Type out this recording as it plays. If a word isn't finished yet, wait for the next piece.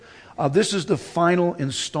This is the final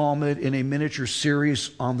installment in a miniature series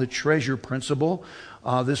on the treasure principle.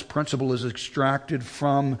 This principle is extracted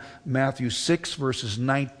from Matthew 6, verses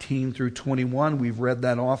 19 through 21. We've read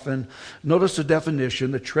that often. Notice the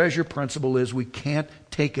definition. The treasure principle is we can't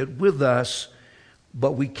take it with us,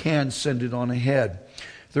 but we can send it on ahead.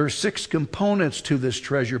 There are 6 components to this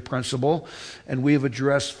treasure principle, and we have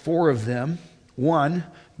addressed 4 of them. 1,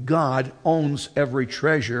 God owns every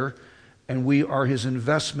treasure, and we are his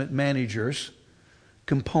investment managers.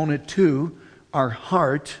 Component 2, our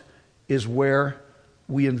heart is where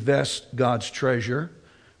we invest God's treasure.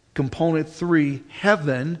 Component 3,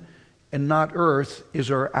 heaven and not earth is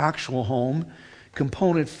our actual home.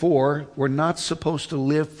 Component 4, we're not supposed to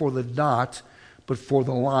live for the dot, but for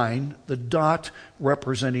the line. The dot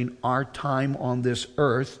representing our time on this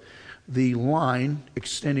earth. The line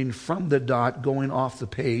extending from the dot going off the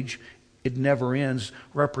page. It never ends,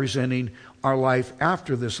 representing our life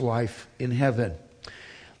after this life in heaven.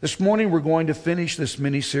 This morning we're going to finish this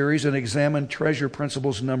mini-series and examine treasure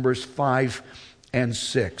principles numbers 5 and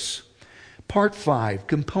 6. Part 5,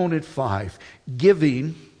 component 5.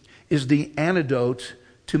 Giving is the antidote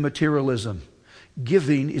to materialism.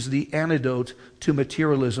 Giving is the antidote to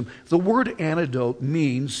materialism. The word antidote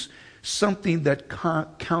means something that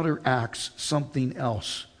counteracts something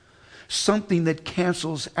else. Something that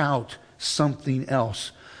cancels out something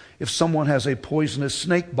else. If someone has a poisonous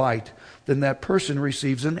snake bite, then that person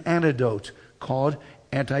receives an antidote called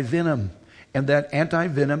antivenom. And that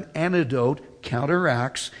antivenom antidote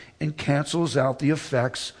counteracts and cancels out the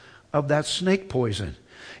effects of that snake poison.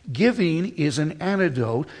 Giving is an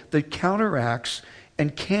antidote that counteracts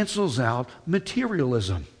and cancels out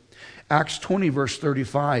materialism. Acts 20, verse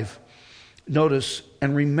 35. Notice,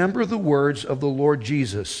 and remember the words of the Lord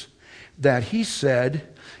Jesus, that he said,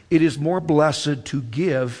 it is more blessed to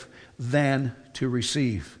give than to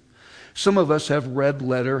receive. Some of us have red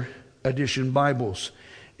letter edition Bibles,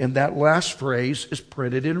 and that last phrase is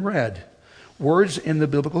printed in red. Words in the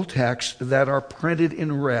biblical text that are printed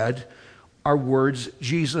in red are words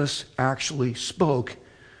Jesus actually spoke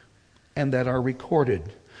and that are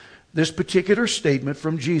recorded. This particular statement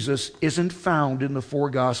from Jesus isn't found in the 4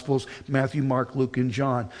 Gospels, Matthew, Mark, Luke, and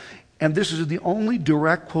John. And this is the only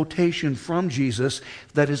direct quotation from Jesus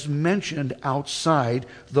that is mentioned outside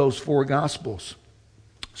those 4 Gospels.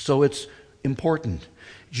 So it's important.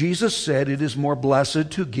 Jesus said it is more blessed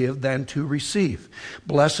to give than to receive.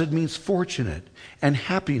 Blessed means fortunate and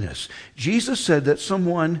happiness. Jesus said that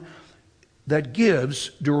someone that gives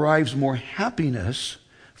derives more happiness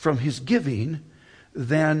from his giving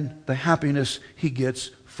than the happiness he gets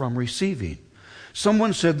from receiving.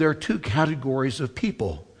 Someone said there are 2 categories of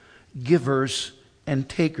people, givers and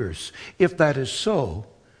takers. If that is so,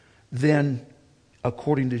 then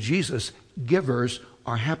according to Jesus, givers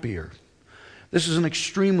are happier. This is an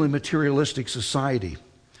extremely materialistic society.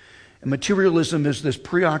 And materialism is this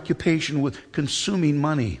preoccupation with consuming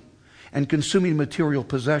money and consuming material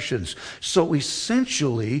possessions. So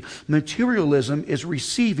essentially, materialism is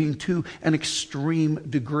receiving to an extreme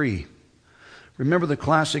degree. Remember the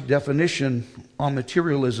classic definition on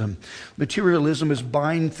materialism. Materialism is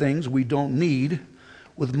buying things we don't need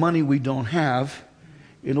with money we don't have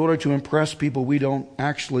in order to impress people we don't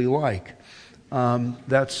actually like.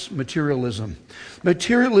 That's materialism.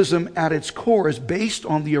 Materialism at its core is based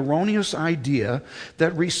on the erroneous idea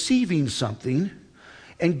that receiving something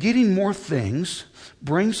and getting more things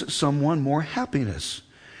brings someone more happiness.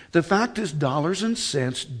 The fact is, dollars and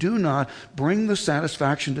cents do not bring the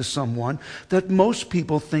satisfaction to someone that most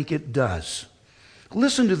people think it does.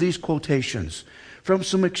 Listen to these quotations from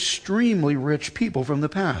some extremely rich people from the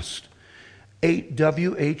past.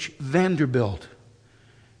 W.H. Vanderbilt,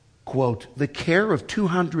 quote, the care of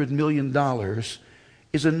 $200 million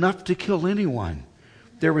is enough to kill anyone.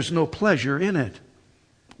 There is no pleasure in it.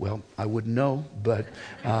 Well, I wouldn't know, but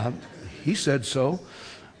he said so.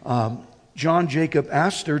 John Jacob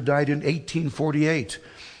Astor died in 1848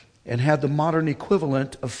 and had the modern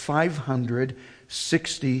equivalent of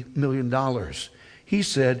 $560 million. He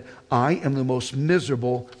said, I am the most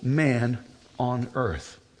miserable man on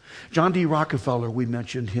earth. John D. Rockefeller, we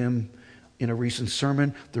mentioned him in a recent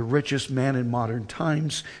sermon, the richest man in modern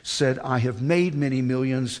times, said, I have made many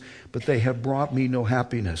millions, but they have brought me no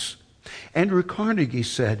happiness. Andrew Carnegie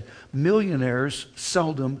said, millionaires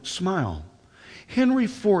seldom smile. Henry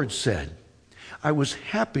Ford said, I was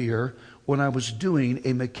happier when I was doing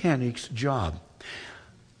a mechanic's job.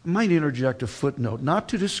 I might interject a footnote, not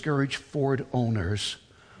to discourage Ford owners,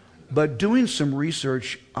 but doing some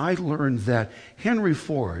research, I learned that Henry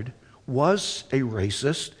Ford was a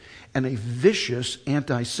racist and a vicious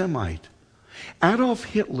anti-Semite. Adolf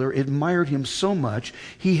Hitler admired him so much,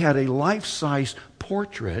 he had a life-size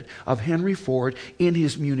portrait of Henry Ford in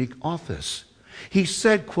his Munich office. He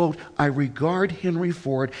said, quote, "I regard Henry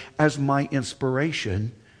Ford as my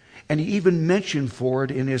inspiration," and he even mentioned Ford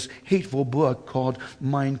in his hateful book called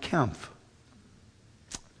Mein Kampf.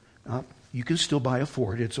 You can still buy a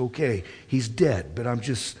Ford, it's okay. He's dead, but I'm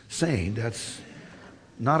just saying that's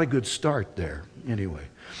not a good start there. Anyway,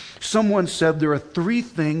 someone said there are 3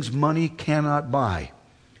 things money cannot buy: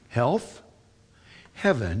 health,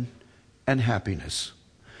 heaven, and happiness.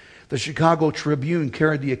 The Chicago Tribune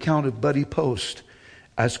carried the account of Buddy Post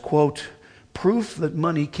as, quote, "proof that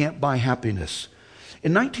money can't buy happiness."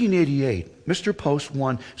 In 1988, Mr. Post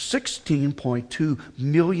won $16.2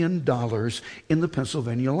 million in the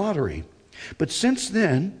Pennsylvania lottery. But since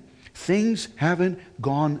then, things haven't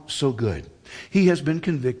gone so good. He has been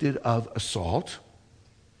convicted of assault.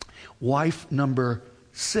 Wife number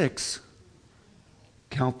 6,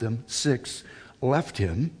 count them, 6, left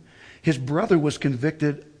him. His brother was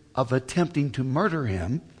convicted of attempting to murder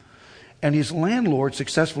him, and his landlord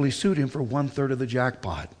successfully sued him for 1/3 of the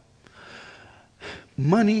jackpot.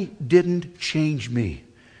 Money didn't change me,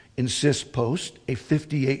 insists Post, a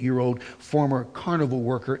 58-year-old former carnival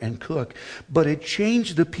worker and cook, but it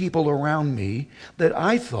changed the people around me that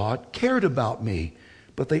I thought cared about me,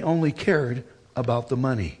 but they only cared about the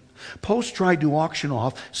money. Post tried to auction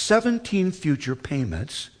off 17 future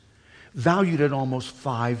payments valued at almost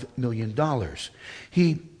 $5 million.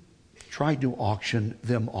 He tried to auction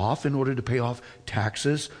them off in order to pay off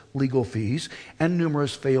taxes, legal fees, and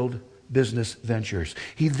numerous failed business ventures.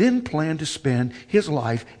 He then planned to spend his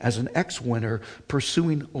life as an ex-winner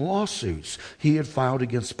pursuing lawsuits he had filed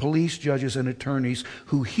against police, judges, and attorneys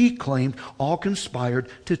who he claimed all conspired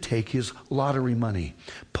to take his lottery money.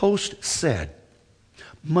 Post said,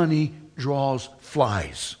 "Money draws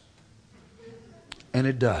flies." And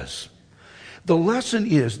it does. The lesson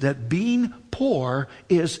is that being poor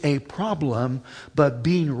is a problem, but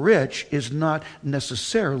being rich is not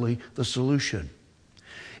necessarily the solution.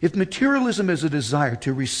 If materialism is a desire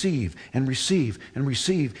to receive and receive and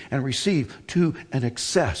receive and receive to an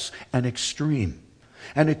excess, an extreme,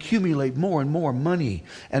 and accumulate more and more money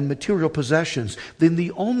and material possessions, then the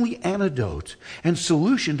only antidote and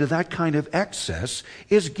solution to that kind of excess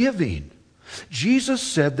is giving. Jesus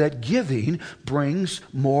said that giving brings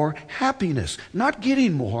more happiness. Not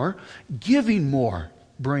getting more, giving more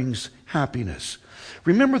brings happiness.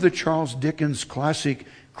 Remember the Charles Dickens classic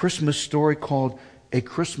Christmas story called A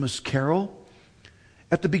Christmas Carol?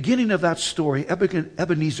 At the beginning of that story,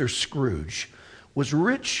 Ebenezer Scrooge was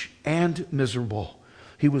rich and miserable.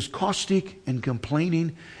 He was caustic and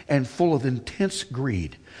complaining and full of intense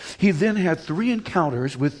greed. He then had 3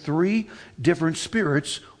 encounters with 3 different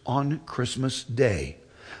spirits on Christmas Day.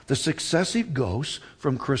 The successive ghosts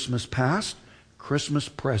from Christmas past, Christmas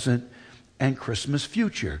present, and Christmas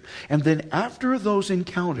future. And then after those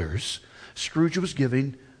encounters, Scrooge was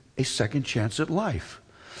given a second chance at life.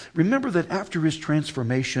 Remember that after his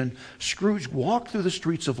transformation, Scrooge walked through the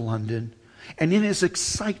streets of London, and in his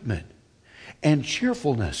excitement and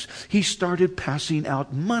cheerfulness, he started passing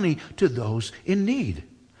out money to those in need.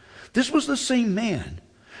 This was the same man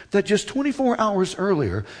that just 24 hours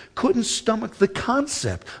earlier couldn't stomach the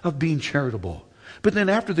concept of being charitable. But then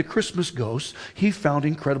after the Christmas ghosts, he found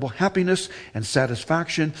incredible happiness and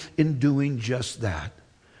satisfaction in doing just that.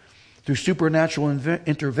 Through supernatural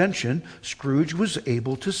intervention, Scrooge was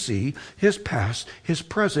able to see his past, his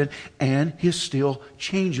present, and his still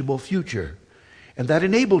changeable future. And that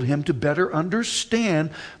enabled him to better understand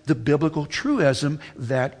the biblical truism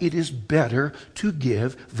that it is better to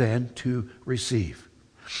give than to receive.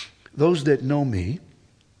 Those that know me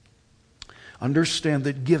understand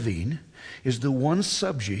that giving is the one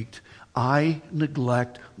subject I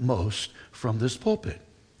neglect most from this pulpit.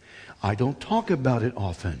 I don't talk about it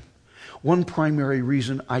often. One primary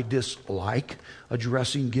reason I dislike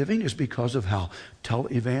addressing giving is because of how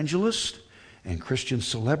televangelists and Christian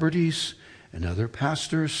celebrities and other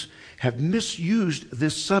pastors have misused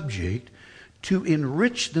this subject to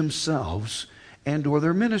enrich themselves and or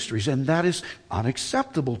their ministries, and that is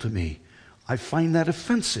unacceptable to me. I find that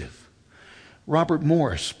offensive. Robert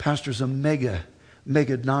Morris pastors a mega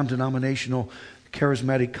non-denominational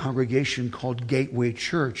charismatic congregation called Gateway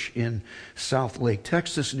Church in South Lake,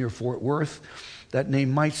 Texas, near Fort Worth. That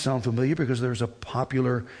name might sound familiar because there's a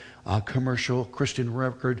popular commercial Christian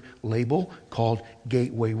record label called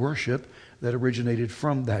Gateway Worship that originated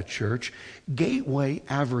from that church. Gateway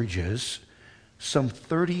averages some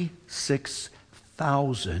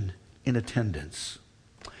 36,000 in attendance.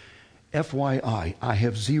 FYI, I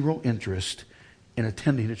have zero interest in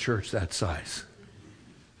attending a church that size.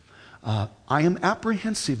 I am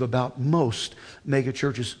apprehensive about most mega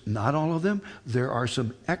churches. Not all of them. There are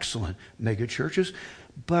some excellent mega churches,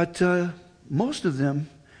 but most of them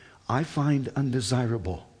I find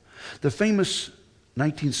undesirable. The famous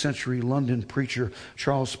 19th century London preacher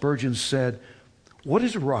Charles Spurgeon said, "What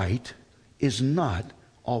is right is not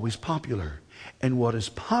always popular, and what is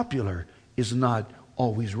popular is not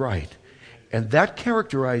always right." And that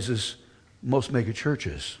characterizes most mega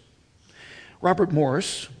churches. Robert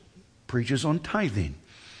Morris preaches on tithing,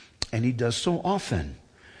 and he does so often.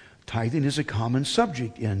 Tithing is a common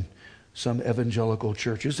subject in some evangelical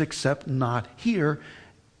churches, except not here,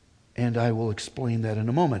 and I will explain that in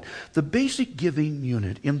a moment. The basic giving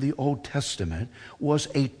unit in the Old Testament was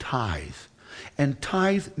a tithe, and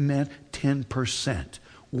tithe meant 10%.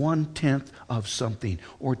 1/10 of something,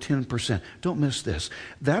 or 10%. Don't miss this.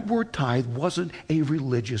 That word tithe wasn't a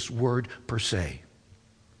religious word per se.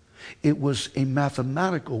 It was a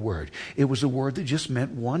mathematical word. It was a word that just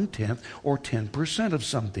meant 1/10 or 10% of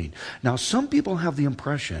something. Now, some people have the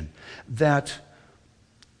impression that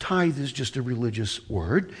tithe is just a religious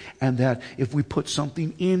word, and that if we put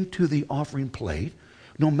something into the offering plate,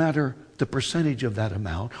 no matter the percentage of that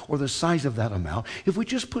amount or the size of that amount, if we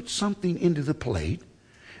just put something into the plate,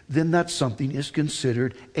 then that something is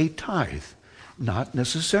considered a tithe. Not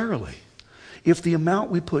necessarily. If the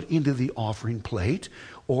amount we put into the offering plate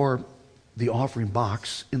or the offering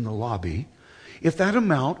box in the lobby, if that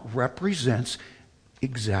amount represents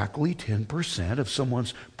exactly 10% of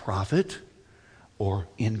someone's profit or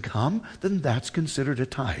income, then that's considered a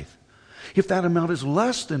tithe. If that amount is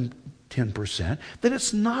less than 10%, then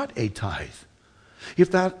it's not a tithe.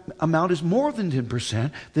 If that amount is more than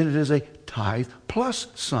 10%, then it is a tithe plus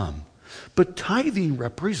some. But tithing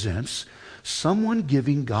represents someone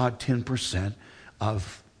giving God 10%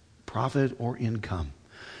 of profit or income.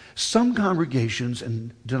 Some congregations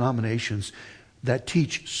and denominations that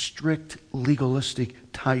teach strict legalistic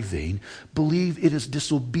tithing believe it is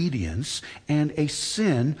disobedience and a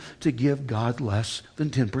sin to give God less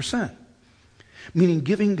than 10%. Meaning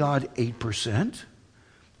giving God 8%,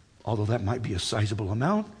 although that might be a sizable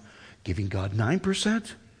amount, giving God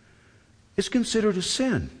 9% is considered a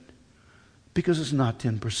sin because it's not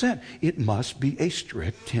 10%. It must be a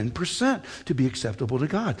strict 10% to be acceptable to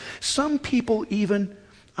God. Some people even,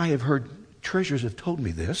 I have heard, treasurers have told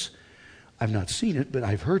me this, I've not seen it, but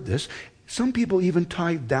I've heard this, some people even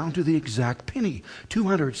tithe down to the exact penny,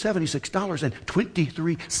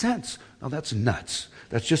 $276.23. Now that's nuts.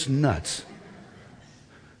 That's just nuts.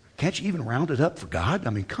 Can't you even round it up for God? I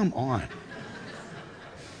mean, come on.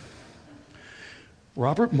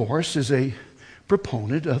 Robert Morris is a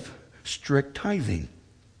proponent of strict tithing.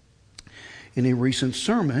 In a recent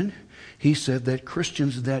sermon, he said that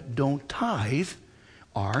Christians that don't tithe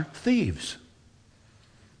are thieves.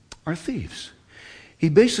 Are thieves. He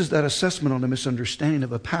bases that assessment on a misunderstanding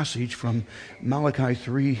of a passage from Malachi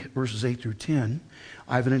 3, verses 8 through 10.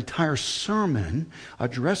 I have an entire sermon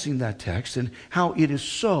addressing that text and how it is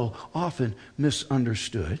so often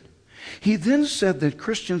misunderstood. He then said that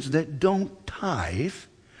Christians that don't tithe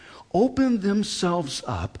open themselves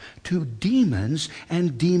up to demons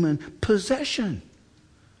and demon possession.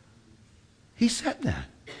 He said that.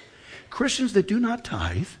 Christians that do not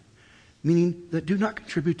tithe, meaning that do not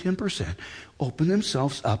contribute 10%, open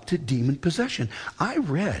themselves up to demon possession. I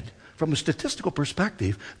read, from a statistical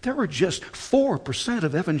perspective, there are just 4%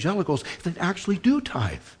 of evangelicals that actually do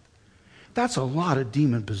tithe. That's a lot of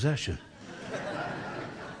demon possession.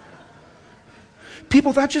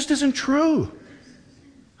 People, that just isn't true.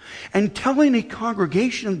 And telling a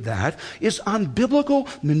congregation that is unbiblical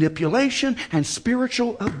manipulation and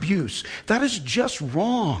spiritual abuse. That is just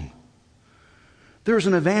wrong. There's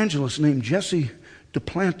an evangelist named Jesse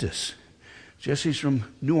Duplantis. Jesse's from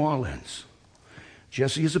New Orleans.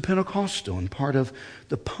 Jesse is a Pentecostal and part of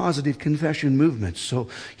the Positive Confession movement. So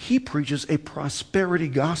he preaches a prosperity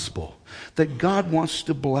gospel that God wants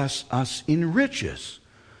to bless us in riches,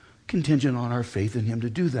 contingent on our faith in him to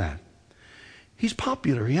do that. He's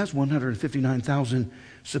popular. He has 159,000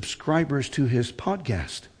 subscribers to his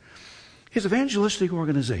podcast. His evangelistic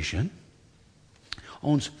organization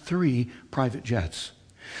owns 3 private jets.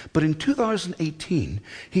 But in 2018,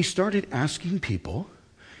 he started asking people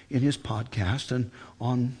in his podcast and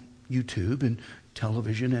on YouTube and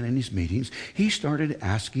television and in his meetings, he started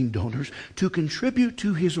asking donors to contribute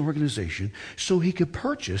to his organization so he could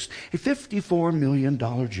purchase a $54 million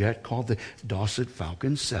jet called the Dawson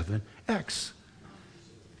Falcon 7X.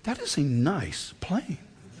 That is a nice plane.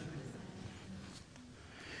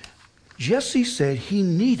 Jesse said he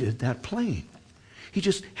needed that plane. He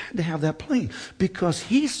just had to have that plane because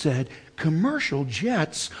he said commercial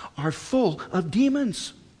jets are full of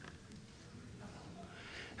demons.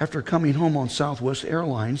 After coming home on Southwest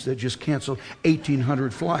Airlines that just canceled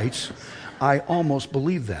 1,800 flights, I almost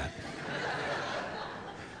believed that.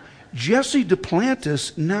 Jesse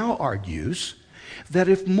Duplantis now argues that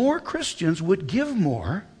if more Christians would give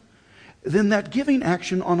more, then that giving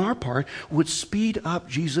action on our part would speed up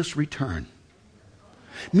Jesus' return.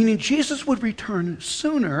 Meaning Jesus would return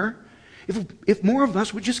sooner if more of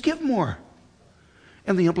us would just give more.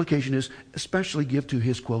 And the implication is especially give to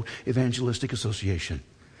his, quote, evangelistic association.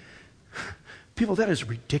 People, that is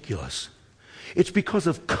ridiculous. It's because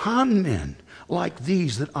of con men like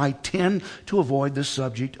these that I tend to avoid the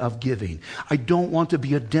subject of giving. I don't want to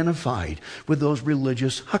be identified with those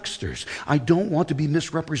religious hucksters. I don't want to be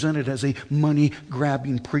misrepresented as a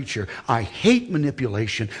money-grabbing preacher. I hate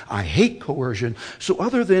manipulation. I hate coercion. So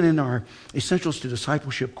other than in our Essentials to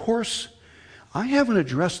Discipleship course, I haven't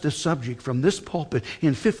addressed this subject from this pulpit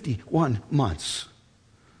in 51 months.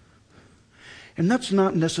 And that's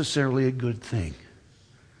not necessarily a good thing.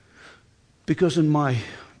 Because in my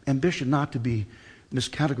ambition not to be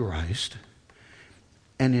miscategorized,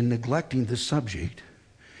 and in neglecting this subject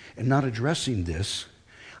and not addressing this,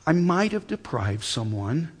 I might have deprived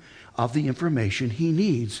someone of the information he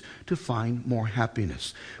needs to find more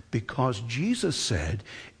happiness. Because Jesus said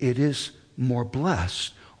it is more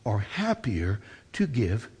blessed or happier to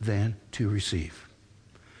give than to receive.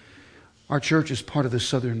 Our church is part of the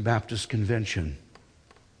Southern Baptist Convention.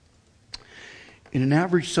 In an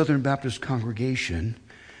average Southern Baptist congregation,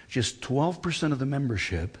 just 12% of the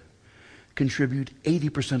membership contribute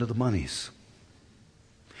 80% of the monies.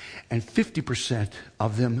 And 50%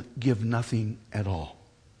 of them give nothing at all.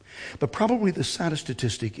 But probably the saddest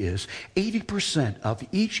statistic is 80% of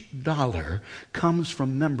each dollar comes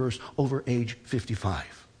from members over age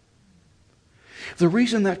 55. The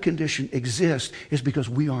reason that condition exists is because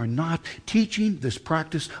we are not teaching this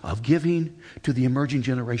practice of giving to the emerging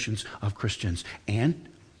generations of Christians. And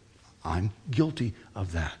I'm guilty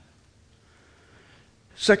of that.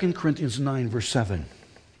 2 Corinthians 9, verse 7.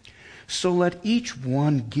 So let each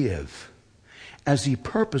one give as he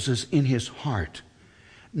purposes in his heart,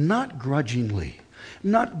 not grudgingly.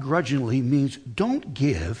 Not grudgingly means don't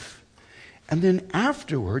give and then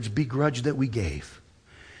afterwards begrudge that we gave.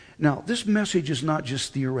 Now, this message is not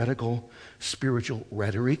just theoretical, spiritual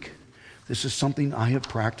rhetoric. This is something I have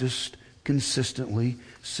practiced consistently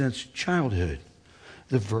since childhood.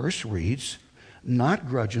 The verse reads, not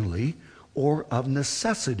grudgingly or of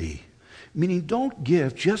necessity, meaning don't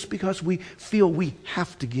give just because we feel we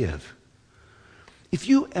have to give. If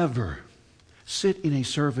you ever sit in a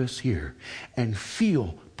service here and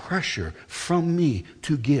feel pressure from me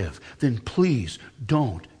to give, then please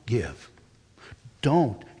don't give.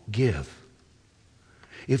 Don't give.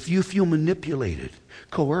 If you feel manipulated,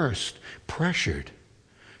 coerced, pressured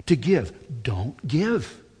to give, don't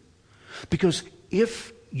give. Because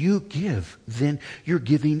if you give, then you're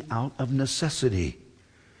giving out of necessity.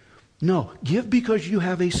 No, give because you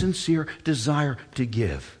have a sincere desire to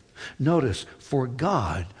give. Notice, for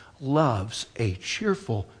God loves a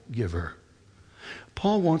cheerful giver.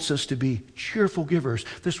 Paul wants us to be cheerful givers.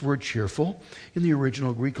 This word cheerful in the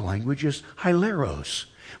original Greek language is hilaros,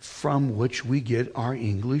 from which we get our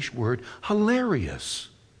English word hilarious.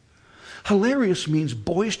 Hilarious means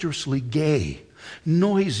boisterously gay,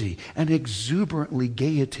 noisy, and exuberantly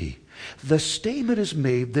gaiety. The statement is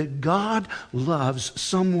made that God loves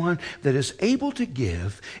someone that is able to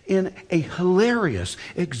give in a hilarious,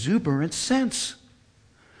 exuberant sense.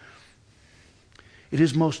 It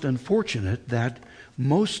is most unfortunate that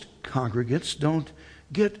most congregants don't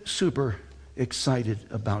get super excited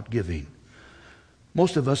about giving.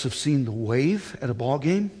 Most of us have seen the wave at a ball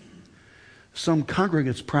game. Some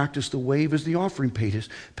congregants practice the wave as the offering plate is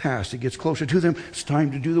passed. It gets closer to them. It's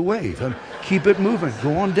time to do the wave. Keep it moving.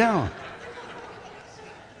 Go on down.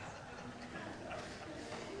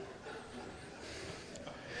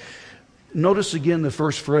 Notice again the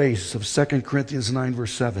first phrase of 2 Corinthians 9,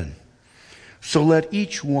 verse 7. So let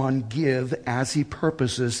each one give as he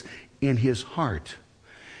purposes in his heart.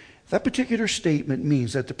 That particular statement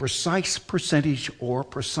means that the precise percentage or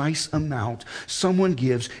precise amount someone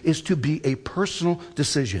gives is to be a personal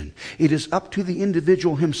decision. It is up to the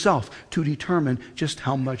individual himself to determine just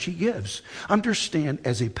how much he gives. Understand,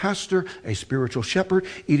 as a pastor, a spiritual shepherd,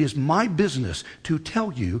 it is my business to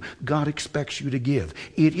tell you God expects you to give.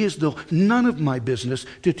 It is, though, none of my business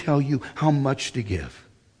to tell you how much to give.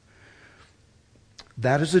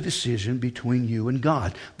 That is a decision between you and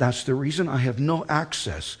God. That's the reason I have no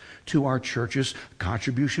access to our church's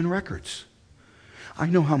contribution records. I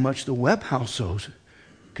know how much the Webb household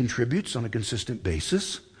contributes on a consistent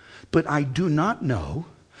basis, but I do not know,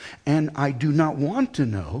 and I do not want to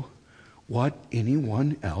know, what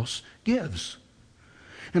anyone else gives.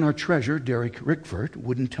 And our treasurer, Derek Rickford,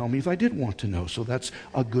 wouldn't tell me if I did want to know, so that's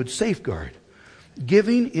a good safeguard.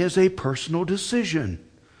 Giving is a personal decision.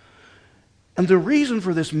 And the reason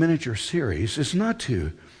for this miniature series is not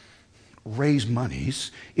to raise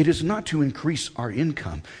monies. It is not to increase our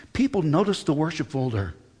income. People notice the worship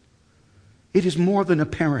folder. It is more than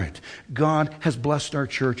apparent. God has blessed our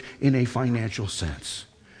church in a financial sense.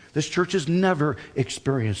 This church has never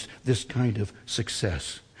experienced this kind of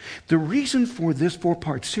success. The reason for this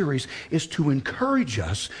 4-part series is to encourage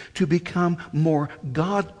us to become more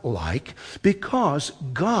God-like, because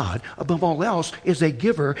God, above all else, is a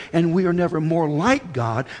giver, and we are never more like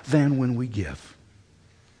God than when we give.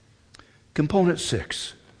 Component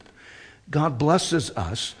 6. God blesses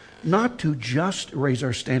us not to just raise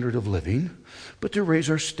our standard of living, but to raise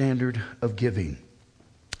our standard of giving.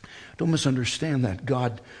 Don't misunderstand that.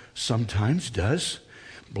 God sometimes does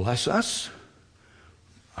bless us,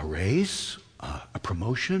 a raise, a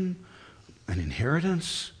promotion, an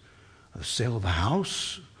inheritance, a sale of a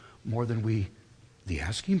house, more than the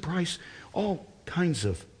asking price, all kinds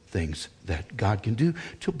of things that God can do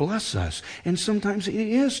to bless us. And sometimes it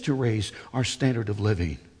is to raise our standard of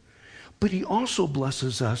living. But he also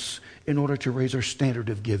blesses us in order to raise our standard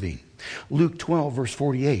of giving. Luke 12, verse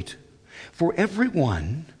 48. For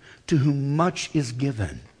everyone to whom much is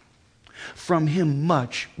given, from him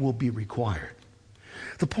much will be required.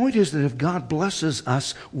 The point is that if God blesses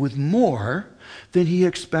us with more, then he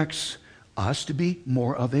expects us to be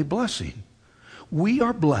more of a blessing. We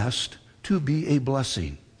are blessed to be a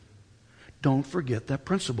blessing. Don't forget that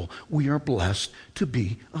principle. We are blessed to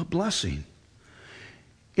be a blessing.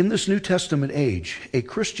 In this New Testament age, a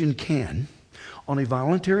Christian can, on a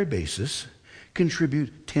voluntary basis,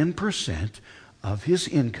 contribute 10% of his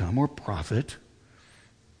income or profit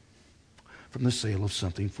from the sale of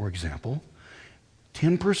something, for example.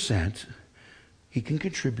 10%, he can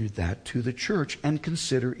contribute that to the church and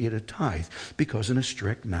consider it a tithe, because in a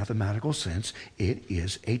strict mathematical sense, it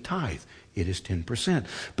is a tithe. It is 10%.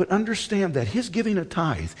 But understand that his giving a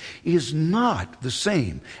tithe is not the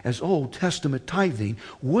same as Old Testament tithing,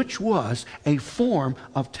 which was a form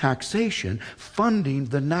of taxation funding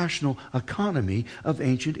the national economy of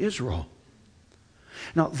ancient Israel.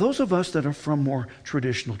 Now, those of us that are from more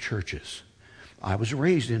traditional churches, I was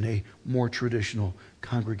raised in a more traditional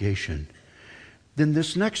congregation, then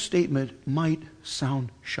this next statement might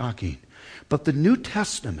sound shocking. But the New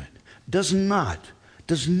Testament does not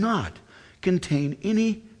contain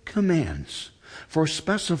any commands for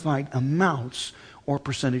specified amounts or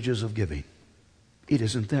percentages of giving. It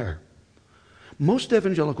isn't there. Most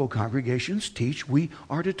evangelical congregations teach we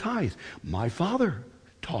are to tithe. My father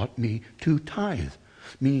taught me to tithe,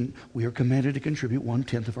 meaning we are commanded to contribute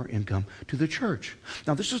 1/10 of our income to the church.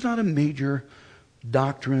 Now, this is not a major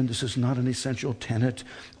doctrine. This is not an essential tenet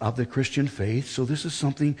of the Christian faith. So this is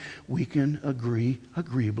something we can agree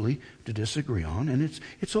agreeably to disagree on, and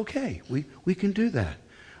it's okay. We can do that.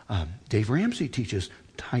 Dave Ramsey teaches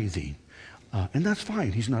tithing, and that's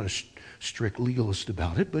fine. He's not a strict legalist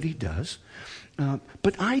about it, but he does.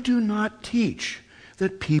 But I do not teach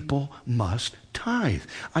that people must tithe.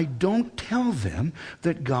 I don't tell them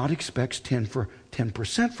that God expects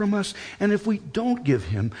 10% from us, and if we don't give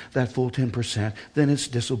him that full 10%, then it's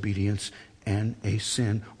disobedience and a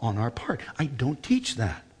sin on our part. I don't teach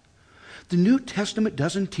that. The New Testament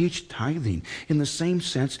doesn't teach tithing in the same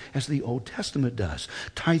sense as the Old Testament does.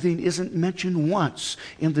 Tithing isn't mentioned once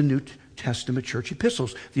in the New Testament church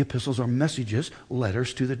epistles. The epistles are messages,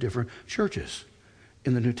 letters to the different churches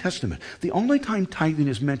in the New Testament. The only time tithing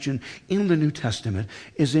is mentioned in the New Testament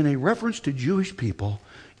is in a reference to Jewish people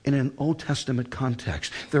in an Old Testament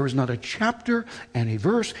context. There is not a chapter and a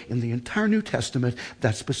verse in the entire New Testament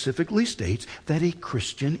that specifically states that a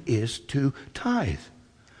Christian is to tithe.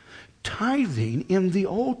 Tithing in the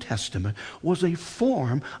Old Testament was a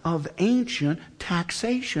form of ancient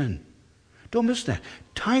taxation. Don't miss that.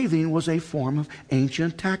 Tithing was a form of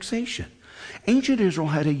ancient taxation. Ancient Israel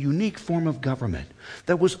had a unique form of government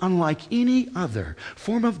that was unlike any other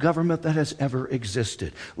form of government that has ever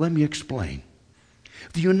existed. Let me explain.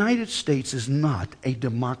 The United States is not a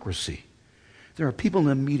democracy. There are people in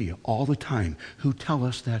the media all the time who tell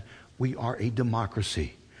us that we are a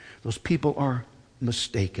democracy. Those people are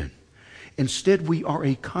mistaken. Instead, we are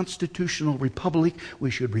a constitutional republic. We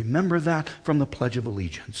should remember that from the Pledge of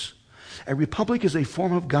Allegiance. A republic is a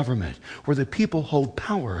form of government where the people hold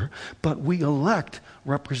power, but we elect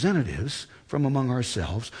representatives from among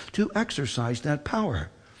ourselves to exercise that power.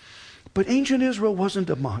 But ancient Israel wasn't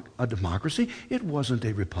a democracy. It wasn't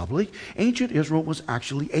a republic. Ancient Israel was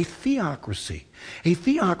actually a theocracy. A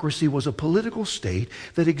theocracy was a political state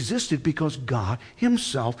that existed because God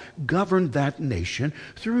himself governed that nation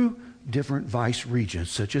through different vice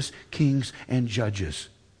regents, such as kings and judges.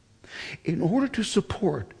 In order to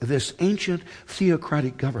support this ancient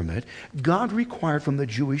theocratic government, God required from the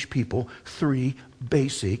Jewish people 3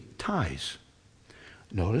 basic tithes.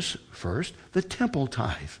 Notice first the temple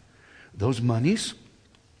tithe. Those monies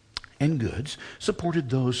and goods supported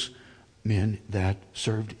those men that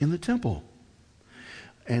served in the temple.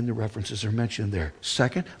 And the references are mentioned there.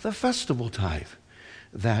 Second, the festival tithe.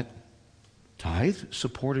 That tithe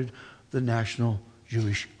supported the national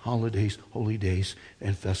Jewish holidays, holy days,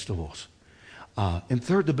 and festivals. And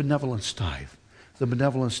third, the benevolence tithe. The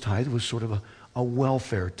benevolence tithe was sort of a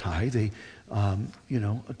welfare tithe, a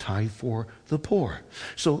tithe for the poor.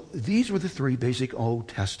 So these were the 3 basic Old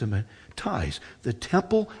Testament tithes. The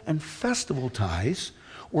temple and festival tithes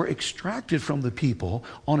were extracted from the people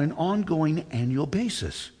on an ongoing annual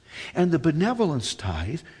basis. And the benevolence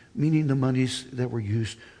tithe, meaning the monies that were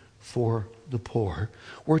used for the poor,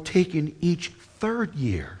 were taken each 3rd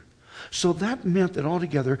year. So that meant that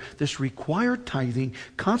altogether this required tithing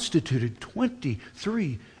constituted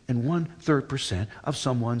 23 1/3% of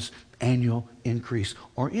someone's annual increase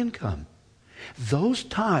or income. Those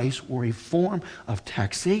tithes were a form of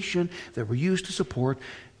taxation that were used to support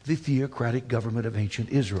the theocratic government of ancient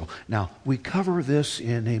Israel. Now, we cover this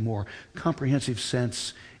in a more comprehensive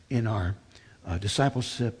sense in our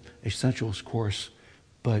Discipleship Essentials course,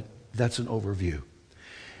 but that's an overview.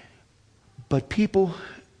 But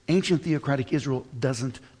ancient theocratic Israel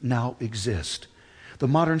doesn't now exist. The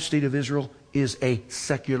modern state of Israel is a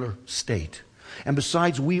secular state. And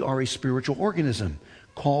besides, we are a spiritual organism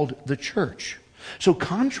called the church. So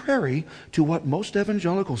contrary to what most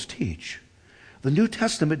evangelicals teach, the New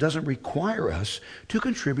Testament doesn't require us to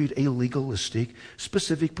contribute a legalistic,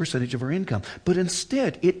 specific percentage of our income. But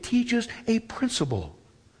instead, it teaches a principle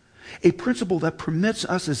that permits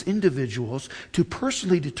us as individuals to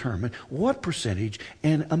personally determine what percentage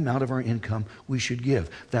and amount of our income we should give.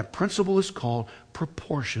 That principle is called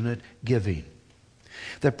proportionate giving.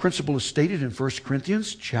 That principle is stated in 1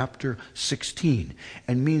 Corinthians chapter 16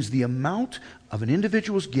 and means the amount of an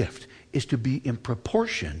individual's gift is to be in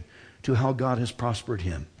proportion to how God has prospered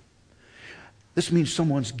him. This means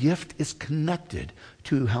someone's gift is connected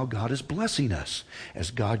to how God is blessing us. As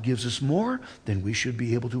God gives us more, then we should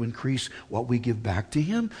be able to increase what we give back to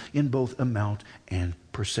him in both amount and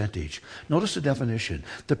percentage. Notice the definition.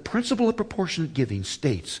 The principle of proportionate giving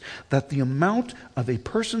states that the amount of a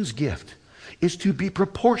person's gift is to be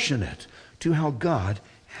proportionate to how God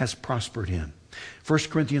has prospered him. 1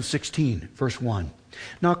 Corinthians 16, verse 1.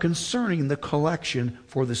 Now concerning the collection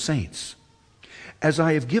for the saints, as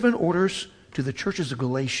I have given orders to the churches of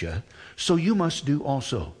Galatia, so you must do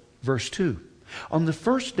also. Verse 2. On the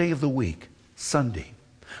first day of the week, Sunday,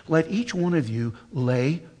 let each one of you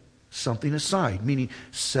lay something aside, meaning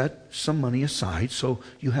set some money aside so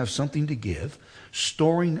you have something to give.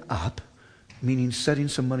 Storing up, meaning setting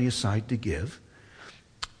some money aside to give,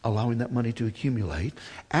 allowing that money to accumulate,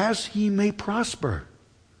 as he may prosper,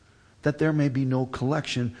 that there may be no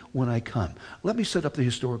collection when I come. Let me set up the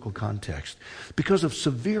historical context. Because of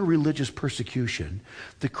severe religious persecution,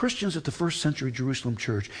 the Christians at the first century Jerusalem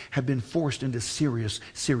church had been forced into serious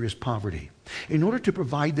poverty. In order to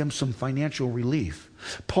provide them some financial relief,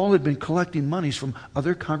 Paul had been collecting monies from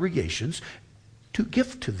other congregations to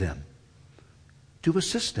give to them, to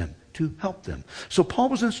assist them, to help them. So Paul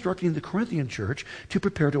was instructing the Corinthian church to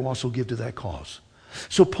prepare to also give to that cause.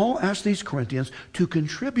 So Paul asked these Corinthians to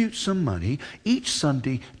contribute some money each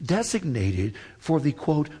Sunday designated for the,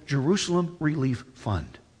 quote, Jerusalem Relief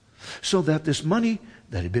Fund, so that this money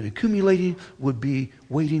that had been accumulating would be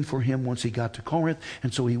waiting for him once he got to Corinth,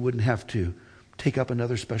 and so he wouldn't have to take up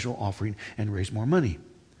another special offering and raise more money.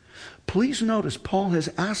 Please notice Paul has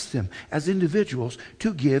asked them as individuals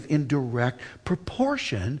to give in direct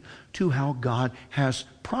proportion to how God has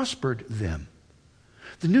prospered them.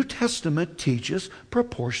 The New Testament teaches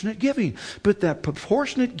proportionate giving, but that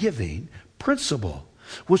proportionate giving principle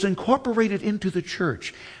was incorporated into the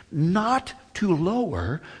church not to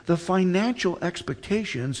lower the financial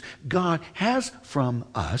expectations God has from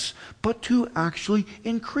us, but to actually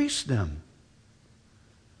increase them.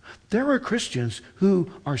 There are Christians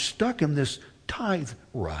who are stuck in this tithe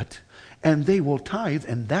rut, and they will tithe,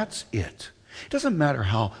 and that's it. It doesn't matter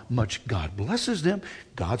how much God blesses them.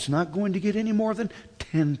 God's not going to get any more than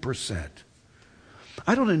 10%.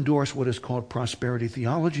 I don't endorse what is called prosperity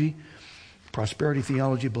theology. Prosperity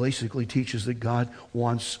theology basically teaches that God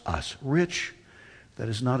wants us rich. That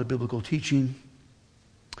is not a biblical teaching.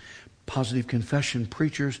 Positive confession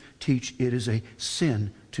preachers teach it is a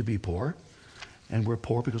sin to be poor. And we're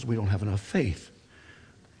poor because we don't have enough faith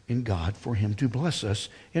in God for Him to bless us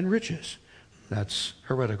in riches. That's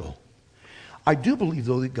heretical. I do believe,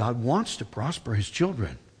 though, that God wants to prosper His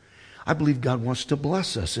children. I believe God wants to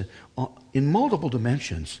bless us in multiple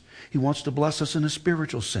dimensions. He wants to bless us in a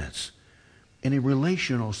spiritual sense, in a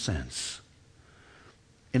relational sense,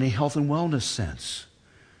 in a health and wellness sense,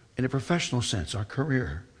 in a professional sense, our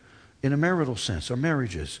career, in a marital sense, our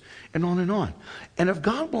marriages, and on and on. And if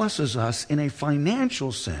God blesses us in a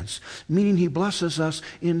financial sense, meaning He blesses us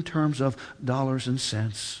in terms of dollars and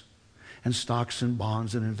cents and stocks and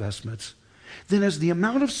bonds and investments, then as the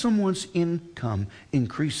amount of someone's income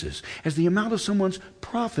increases, as the amount of someone's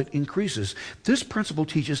profit increases, this principle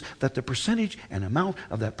teaches that the percentage and amount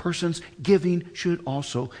of that person's giving should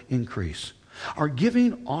also increase. Our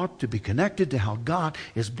giving ought to be connected to how God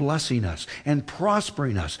is blessing us and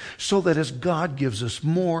prospering us, so that as God gives us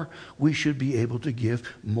more, we should be able to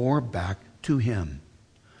give more back to Him.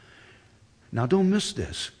 Now, don't miss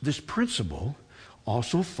this. This principle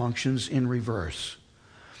also functions in reverse.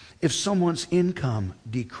 If someone's income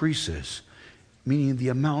decreases, meaning the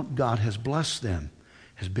amount God has blessed them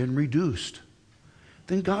has been reduced,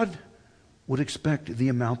 then God would expect the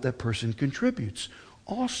amount that person contributes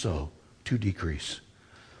also to decrease.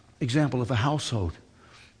 Example, if a household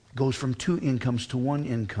goes from 2 incomes to 1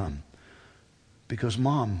 income because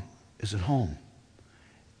mom is at home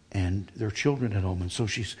and there are children at home, and so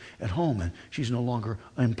she's at home and she's no longer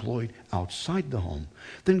employed outside the home,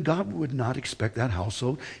 then God would not expect that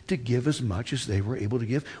household to give as much as they were able to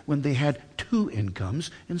give when they had 2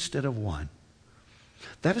 incomes instead of 1.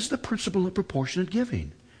 That is the principle of proportionate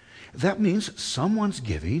giving. That means someone's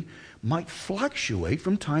giving might fluctuate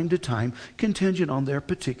from time to time, contingent on their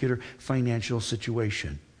particular financial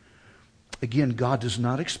situation. Again, God does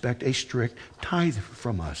not expect a strict tithe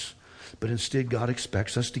from us, but instead God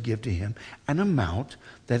expects us to give to Him an amount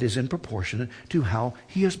that is in proportion to how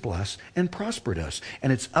He has blessed and prospered us.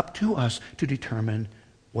 And it's up to us to determine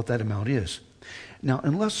what that amount is. Now,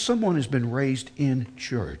 unless someone has been raised in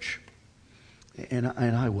church, and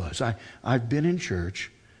I've been in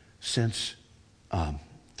church since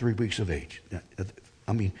 3 weeks of age.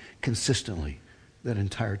 I mean, consistently, that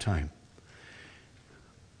entire time.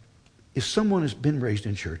 If someone has been raised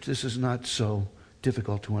in church, this is not so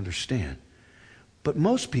difficult to understand. But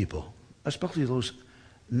most people, especially those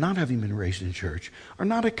not having been raised in church, are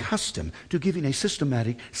not accustomed to giving a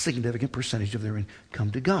systematic, significant percentage of their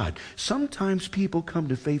income to God. Sometimes people come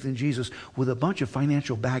to faith in Jesus with a bunch of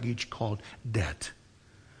financial baggage called debt.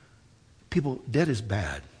 Debt is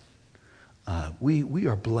bad. We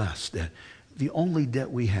are blessed that the only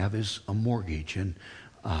debt we have is a mortgage, and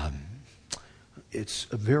it's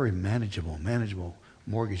a very manageable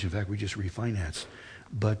mortgage. In fact, we just refinanced.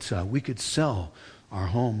 But we could sell our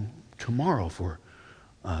home tomorrow for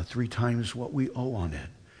 3 times what we owe on it.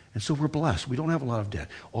 And so we're blessed. We don't have a lot of debt.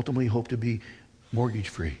 Ultimately hope to be mortgage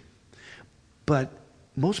free. But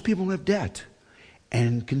most people have debt.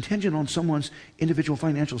 And contingent on someone's individual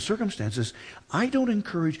financial circumstances, I don't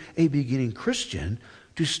encourage a beginning Christian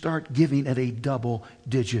to start giving at a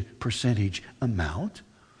double-digit percentage amount.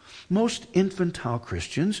 Most infantile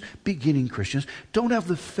Christians, beginning Christians, don't have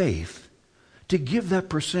the faith to give that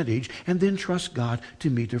percentage and then trust God to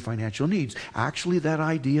meet their financial needs. Actually, that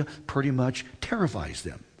idea pretty much terrifies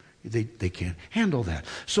them. They can't handle that.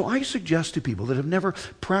 So I suggest to people that have never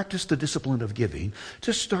practiced the discipline of giving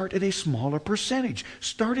to start at a smaller percentage.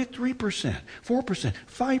 Start at 3%, 4%,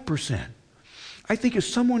 5%. I think if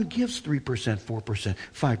someone gives 3%, 4%,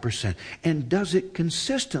 5%, and does it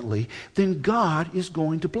consistently, then God is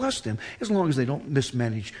going to bless them. As long as they don't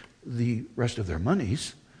mismanage the rest of their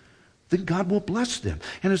monies, then God will bless them.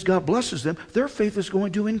 And as God blesses them, their faith is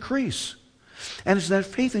going to increase. And as that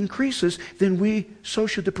faith increases, then so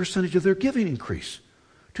should the percentage of their giving increase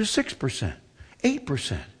to 6%,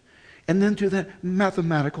 8%, and then to that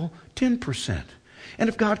mathematical 10%. And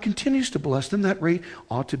if God continues to bless them, that rate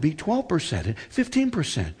ought to be 12% and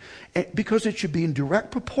 15%, because it should be in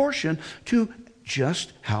direct proportion to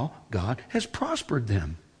just how God has prospered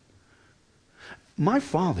them. My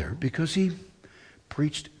father, because he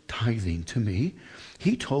preached tithing to me,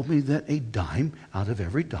 he told me that a dime out of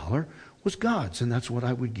every dollar was God's, and that's what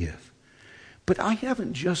I would give. But I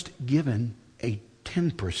haven't just given a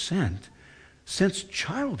 10% since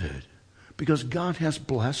childhood, because God has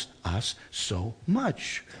blessed us so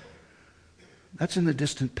much. That's in the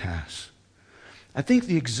distant past. I think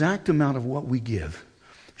the exact amount of what we give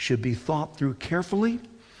should be thought through carefully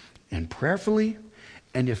and prayerfully,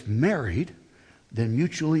 and if married, then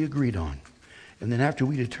mutually agreed on. And then after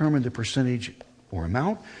we determine the percentage or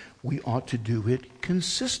amount, we ought to do it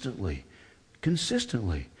consistently.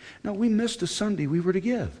 Consistently. Now, we missed a Sunday we were to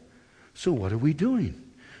give. So what are we doing?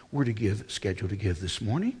 We're to give, scheduled to give this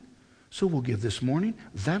morning. So we'll give this morning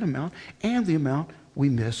that amount and the amount we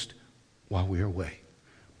missed while we were away,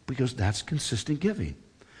 because that's consistent giving.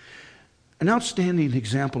 An outstanding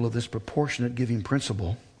example of this proportionate giving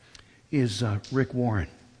principle is Rick Warren.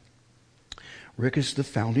 Rick is the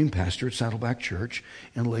founding pastor at Saddleback Church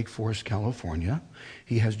in Lake Forest, California.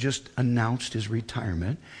 He has just announced his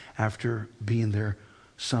retirement after being there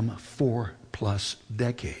some 4+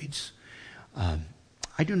 decades.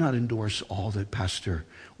 I do not endorse all that Pastor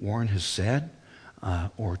Warren has said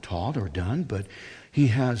or taught or done, but he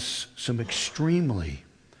has some extremely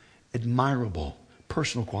admirable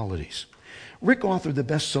personal qualities. Rick authored the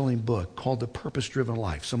best-selling book called The Purpose-Driven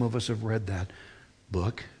Life. Some of us have read that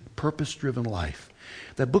book, Purpose-Driven Life.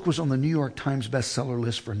 That book was on the New York Times bestseller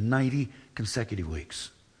list for 90 consecutive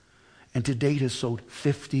weeks. And to date has sold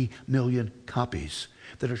 50 million copies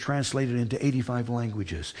that are translated into 85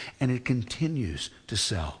 languages. And it continues to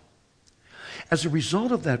sell. As a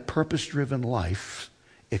result of that purpose-driven life,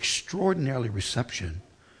 extraordinary reception,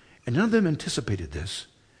 and none of them anticipated this,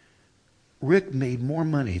 Rick made more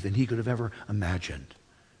money than he could have ever imagined.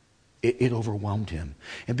 It overwhelmed him.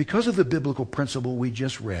 And because of the biblical principle we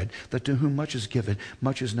just read, that to whom much is given,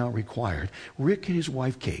 much is now required, Rick and his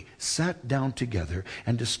wife Kate sat down together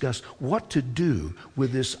and discussed what to do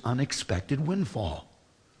with this unexpected windfall.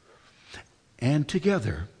 And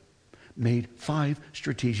together made 5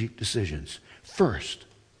 strategic decisions. First,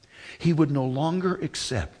 he would no longer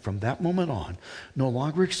accept, from that moment on, no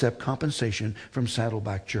longer accept compensation from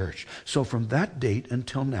Saddleback Church. So from that date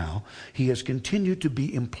until now, he has continued to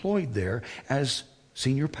be employed there as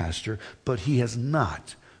senior pastor, but he has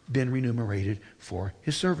not been remunerated for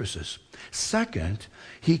his services. Second,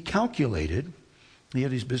 he calculated, he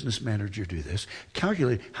had his business manager do this,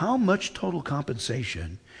 calculate how much total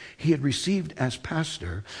compensation he had received as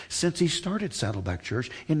pastor since he started Saddleback Church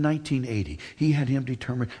in 1980. He had him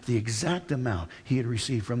determine the exact amount he had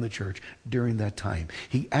received from the church during that time.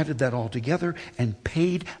 He added that all together and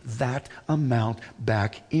paid that amount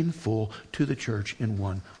back in full to the church in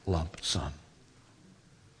one lump sum.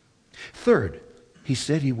 Third, he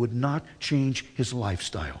said he would not change his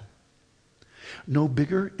lifestyle. No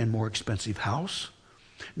bigger and more expensive house,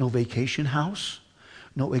 no vacation house,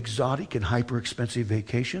 no exotic and hyper-expensive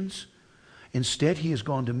vacations. Instead, he has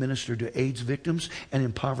gone to minister to AIDS victims and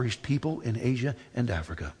impoverished people in Asia and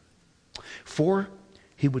Africa. 4,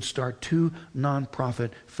 he would start 2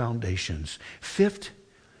 nonprofit foundations. 5th,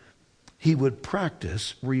 he would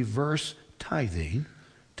practice reverse tithing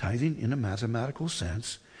in a mathematical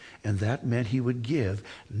sense, and that meant he would give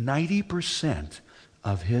 90%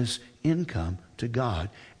 of his income to God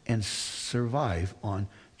and survive on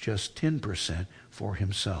just 10% for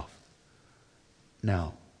himself.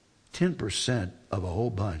 Now, 10% of a whole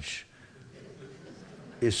bunch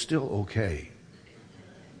is still okay.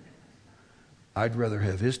 I'd rather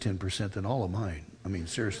have his 10% than all of mine. I mean,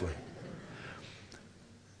 seriously.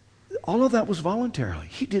 All of that was voluntarily.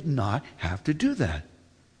 He did not have to do that.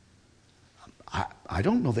 I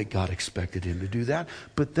don't know that God expected him to do that,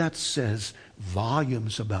 but that says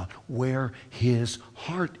volumes about where his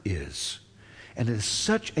heart is. And it is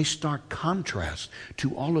such a stark contrast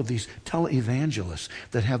to all of these televangelists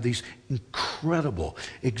that have these incredible,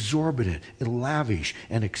 exorbitant, lavish,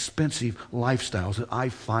 and expensive lifestyles that I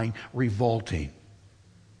find revolting.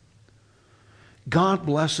 God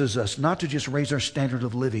blesses us not to just raise our standard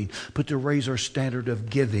of living, but to raise our standard of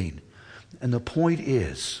giving. And the point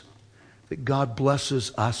is that God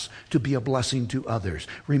blesses us to be a blessing to others.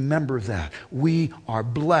 Remember that. We are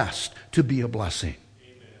blessed to be a blessing.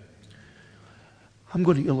 I'm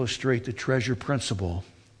going to illustrate the treasure principle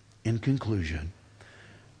in conclusion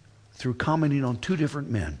through commenting on 2 different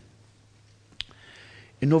men.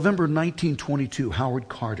 In November 1922, Howard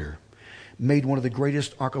Carter made one of the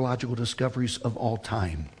greatest archaeological discoveries of all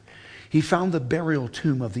time. He found the burial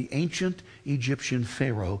tomb of the ancient Egyptian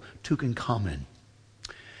pharaoh Tutankhamun.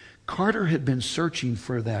 Carter had been searching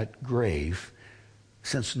for that grave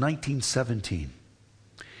since 1917.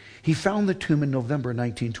 He found the tomb in November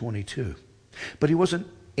 1922. But he wasn't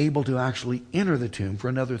able to actually enter the tomb for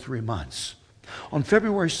another 3 months. On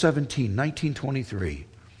February 17, 1923,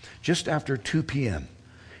 just after 2 p.m.,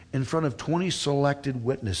 in front of 20 selected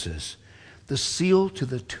witnesses, the seal to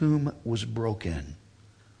the tomb was broken,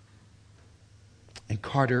 and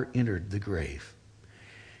Carter entered the grave.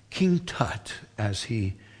 King Tut, as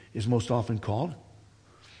he is most often called,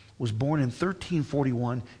 was born in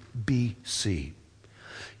 1341 BC.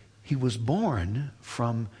 He was born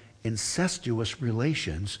from incestuous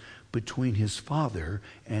relations between his father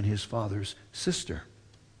and his father's sister.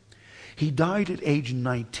 He died at age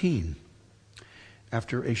 19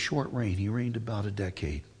 after a short reign. He reigned about a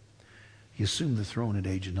decade. He assumed the throne at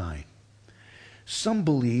age 9. Some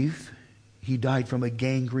believe he died from a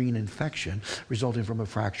gangrene infection resulting from a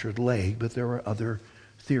fractured leg, but there are other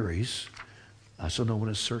theories, so no one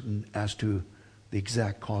is certain as to the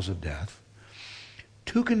exact cause of death.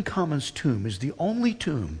 Tutankhamun's tomb is the only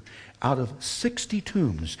tomb out of 60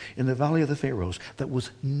 tombs in the Valley of the Pharaohs that was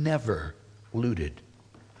never looted.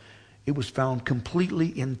 It was found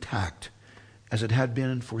completely intact, as it had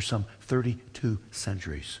been for some 32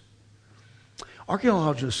 centuries.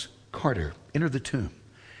 Archaeologist Carter entered the tomb,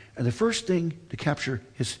 and the first thing to capture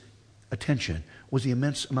his attention was the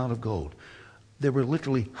immense amount of gold. There were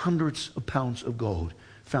literally hundreds of pounds of gold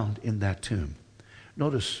found in that tomb.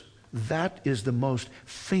 Notice, that is the most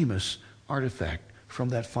famous artifact from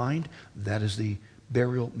that find. That is the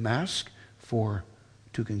burial mask for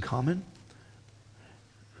Tutankhamun.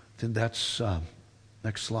 Then that's,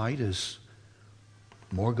 next slide is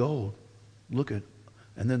more gold. Look at,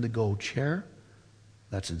 and then the gold chair.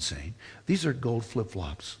 That's insane. These are gold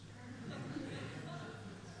flip-flops.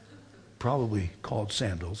 Probably called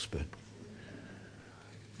sandals, but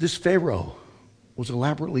this pharaoh was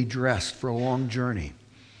elaborately dressed for a long journey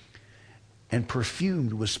and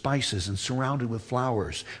perfumed with spices and surrounded with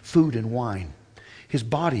flowers, food, and wine. His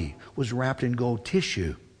body was wrapped in gold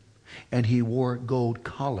tissue, and he wore gold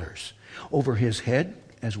collars. Over his head,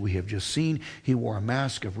 as we have just seen, he wore a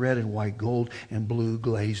mask of red and white gold and blue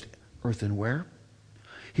glazed earthenware.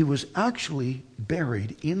 He was actually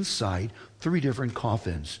buried inside 3 different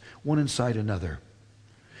coffins, one inside another.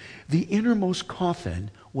 The innermost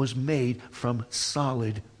coffin was made from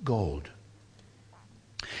solid gold.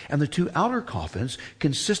 And the 2 outer coffins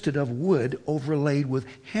consisted of wood overlaid with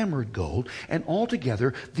hammered gold, and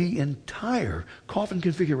altogether the entire coffin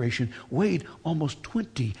configuration weighed almost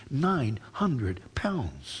 2,900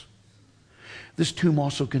 pounds. This tomb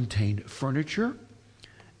also contained furniture,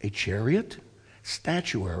 a chariot,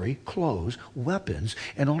 statuary, clothes, weapons,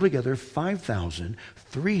 and altogether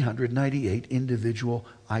 5,398 individual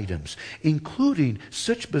items, including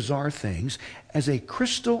such bizarre things as a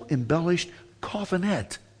crystal-embellished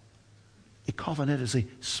coffinette. A coffinette is a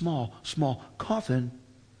small coffin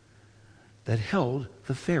that held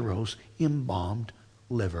the Pharaoh's embalmed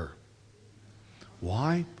liver.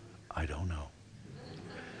 Why? I don't know.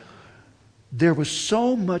 There was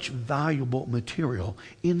so much valuable material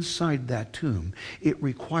inside that tomb, it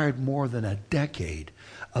required more than a decade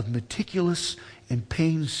of meticulous and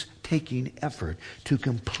painstaking effort to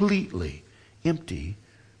completely empty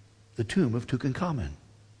the tomb of Tutankhamun.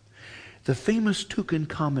 The famous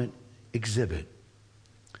Tutankhamun exhibit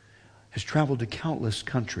has traveled to countless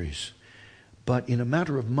countries, but in a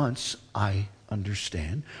matter of months, I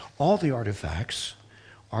understand, all the artifacts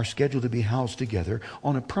are scheduled to be housed together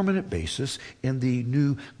on a permanent basis in the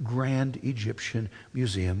new Grand Egyptian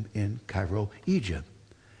Museum in Cairo, Egypt.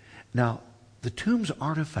 Now, the tomb's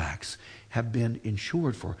artifacts have been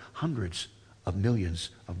insured for hundreds of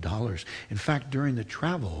millions of dollars. In fact, during the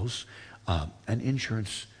travels, an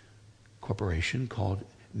insurance corporation called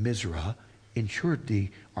Mizra insured the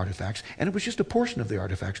artifacts, and it was just a portion of the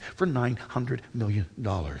artifacts for $900 million.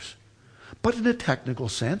 But in a technical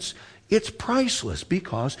sense, it's priceless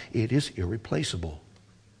because it is irreplaceable.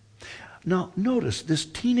 Now, notice this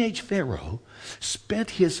teenage pharaoh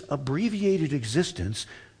spent his abbreviated existence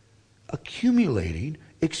accumulating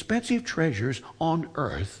expensive treasures on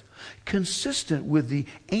earth, consistent with the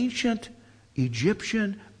ancient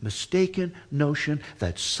Egyptian mistaken notion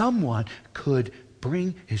that someone could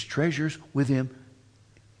bring his treasures with him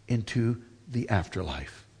into the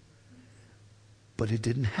afterlife. But it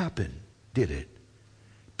didn't happen, did it?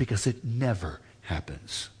 Because it never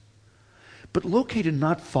happens. But located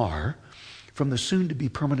not far from the soon-to-be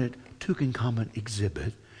permanent Tutankhamun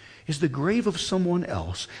exhibit is the grave of someone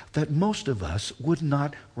else that most of us would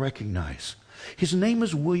not recognize. His name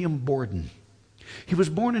is William Borden. He was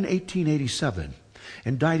born in 1887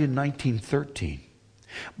 and died in 1913.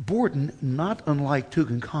 Borden, not unlike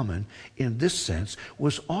Tutankhamun in this sense,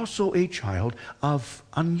 was also a child of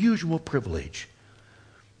unusual privilege.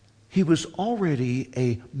 He was already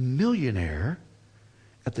a millionaire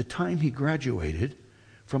at the time he graduated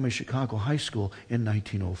from a Chicago high school in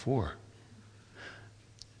 1904.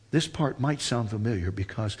 This part might sound familiar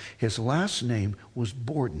because his last name was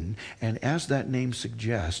Borden, and as that name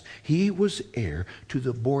suggests, he was heir to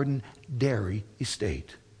the Borden dairy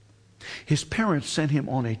estate. His parents sent him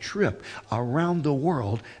on a trip around the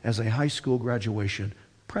world as a high school graduation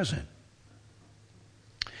present.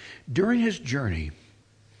 During his journey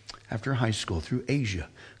after high school through Asia,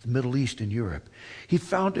 the Middle East, and Europe, he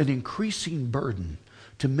found an increasing burden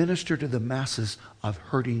to minister to the masses of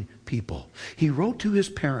hurting people. He wrote to his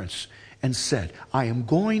parents and said, I am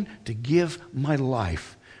going to give my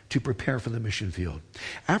life to prepare for the mission field.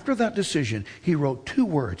 After that decision, he wrote 2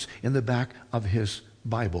 words in the back of his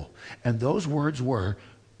Bible. And those words were,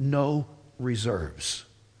 no reserves.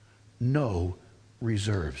 No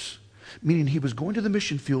reserves. Meaning he was going to the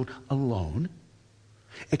mission field alone,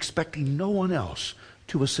 expecting no one else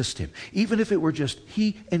to assist him. Even if it were just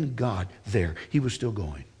he and God there, he was still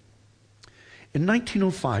going. In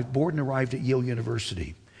 1905, Borden arrived at Yale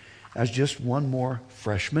University as just one more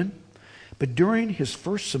freshman. But during his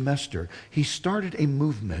first semester, he started a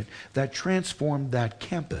movement that transformed that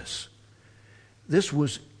campus. This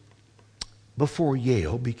was before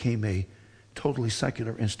Yale became a totally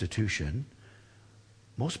secular institution.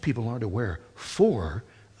 Most people aren't aware, 4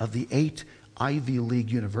 of the 8 Ivy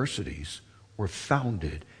League universities were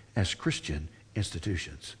founded as Christian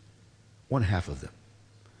institutions. 1/2 of them.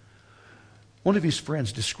 One of his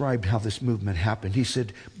friends described how this movement happened. He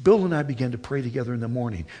said, Bill and I began to pray together in the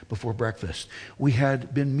morning before breakfast. We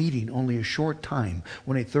had been meeting only a short time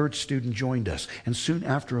when a 3rd student joined us, and soon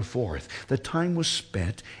after a 4th. The time was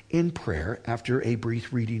spent in prayer after a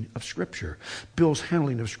brief reading of Scripture. Bill's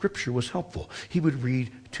handling of Scripture was helpful. He would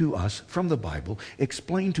read to us from the Bible,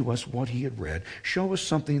 explain to us what he had read, show us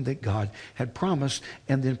something that God had promised,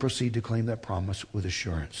 and then proceed to claim that promise with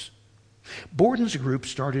assurance. Borden's group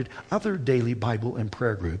started other daily Bible and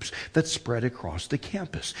prayer groups that spread across the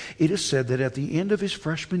campus. It is said that at the end of his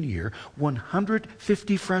freshman year,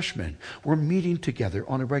 150 freshmen were meeting together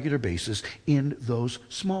on a regular basis in those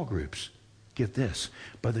small groups. Get this,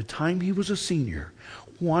 by the time he was a senior,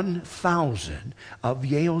 1,000 of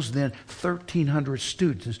Yale's then 1,300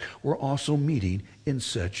 students were also meeting in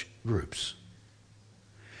such groups.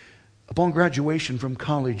 Upon graduation from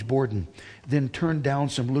college, Borden then turned down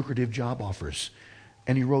some lucrative job offers,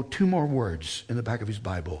 and he wrote 2 more words in the back of his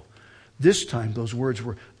Bible. This time, those words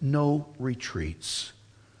were no retreats.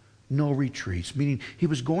 No retreats, meaning he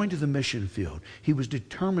was going to the mission field. He was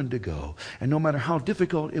determined to go, and no matter how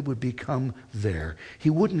difficult it would become there, he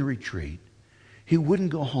wouldn't retreat. He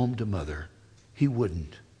wouldn't go home to mother. He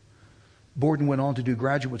wouldn't. Borden went on to do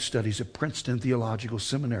graduate studies at Princeton Theological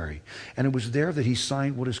Seminary, and it was there that he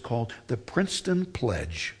signed what is called the Princeton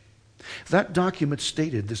Pledge. That document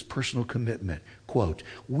stated this personal commitment, quote,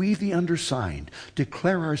 we the undersigned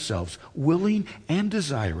declare ourselves willing and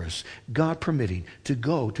desirous, God permitting, to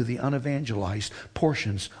go to the unevangelized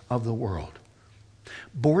portions of the world.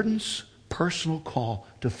 Borden's personal call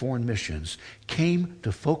to foreign missions came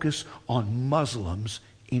to focus on Muslims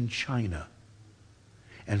in China.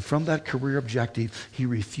 And from that career objective, he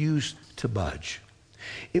refused to budge.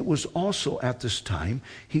 It was also at this time,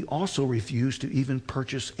 he also refused to even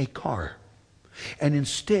purchase a car. And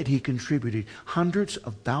instead, he contributed hundreds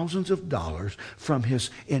of thousands of dollars from his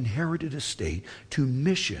inherited estate to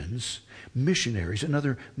missionaries, and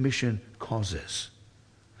other mission causes.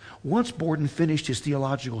 Once Borden finished his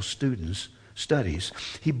theological studies,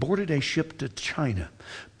 he boarded a ship to China.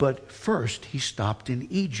 But first, he stopped in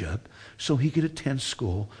Egypt so he could attend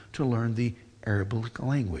school to learn the Arabic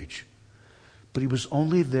language. But he was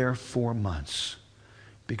only there 4 months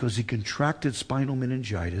because he contracted spinal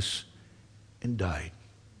meningitis and died.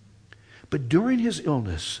 But during his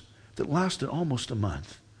illness that lasted almost a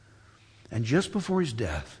month, and just before his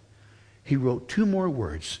death, he wrote 2 more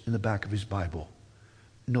words in the back of his Bible.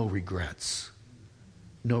 No regrets.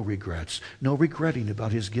 No regrets. No regretting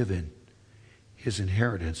about his giving his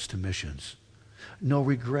inheritance to missions. No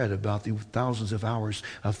regret about the thousands of hours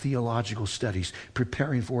of theological studies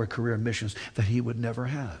preparing for a career in missions that he would never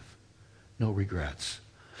have. No regrets.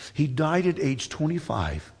 He died at age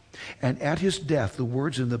 25, and at his death, the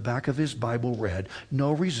words in the back of his Bible read,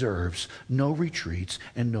 no reserves, no retreats,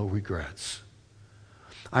 and no regrets.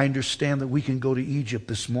 I understand that we can go to Egypt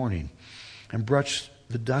this morning and brush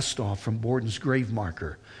the dust off from Borden's grave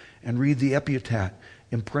marker and read the epitaph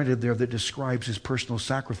imprinted there that describes his personal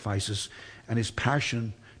sacrifices and his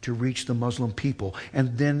passion to reach the Muslim people.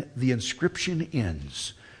 And then the inscription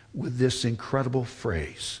ends with this incredible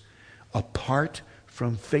phrase, apart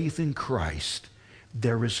from faith in Christ,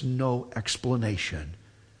 there is no explanation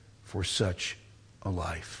for such a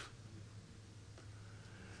life.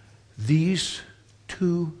 These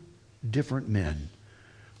 2 different men,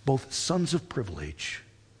 both sons of privilege,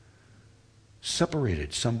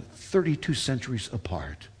 separated some 32 centuries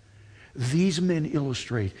apart. These men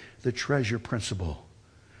illustrate the treasure principle.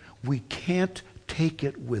 We can't take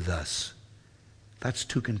it with us. That's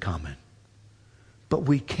Tutankhamun. But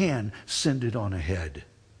we can send it on ahead.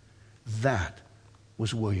 That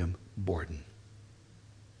was William Borden.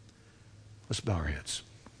 Let's bow our heads.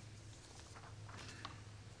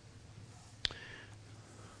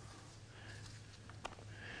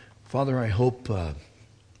 Father, I hope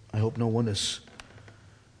no one is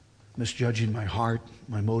misjudging my heart,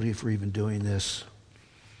 my motive for even doing this.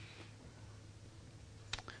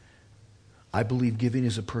 I believe giving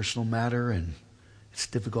is a personal matter, and it's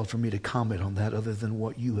difficult for me to comment on that other than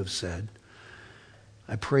what you have said.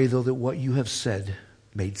 I pray, though, that what you have said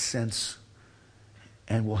made sense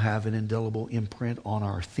and will have an indelible imprint on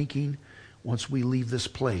our thinking once we leave this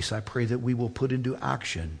place. I pray that we will put into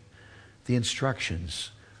action the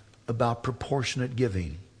instructions about proportionate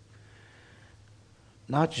giving.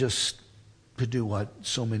 Not just to do what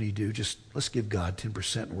so many do, just let's give God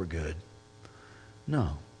 10% and we're good.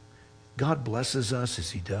 No. God blesses us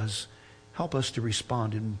as he does. Help us to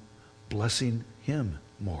respond in blessing him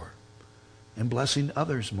more and blessing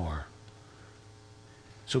others more.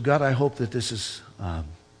 So God, I hope that this is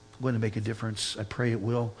going to make a difference. I pray it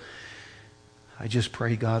will. I just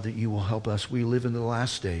pray, God, that you will help us. We live in the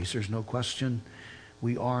last days. There's no question.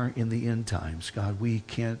 We are in the end times. God, we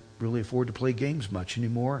can't really afford to play games much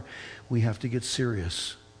anymore. We have to get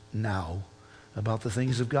serious now about the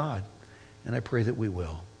things of God. And I pray that we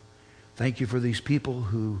will. Thank you for these people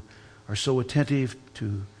who are so attentive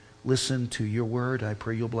to listen to your word. I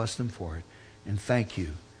pray you'll bless them for it. And thank you.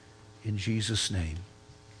 In Jesus' name,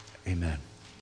 amen.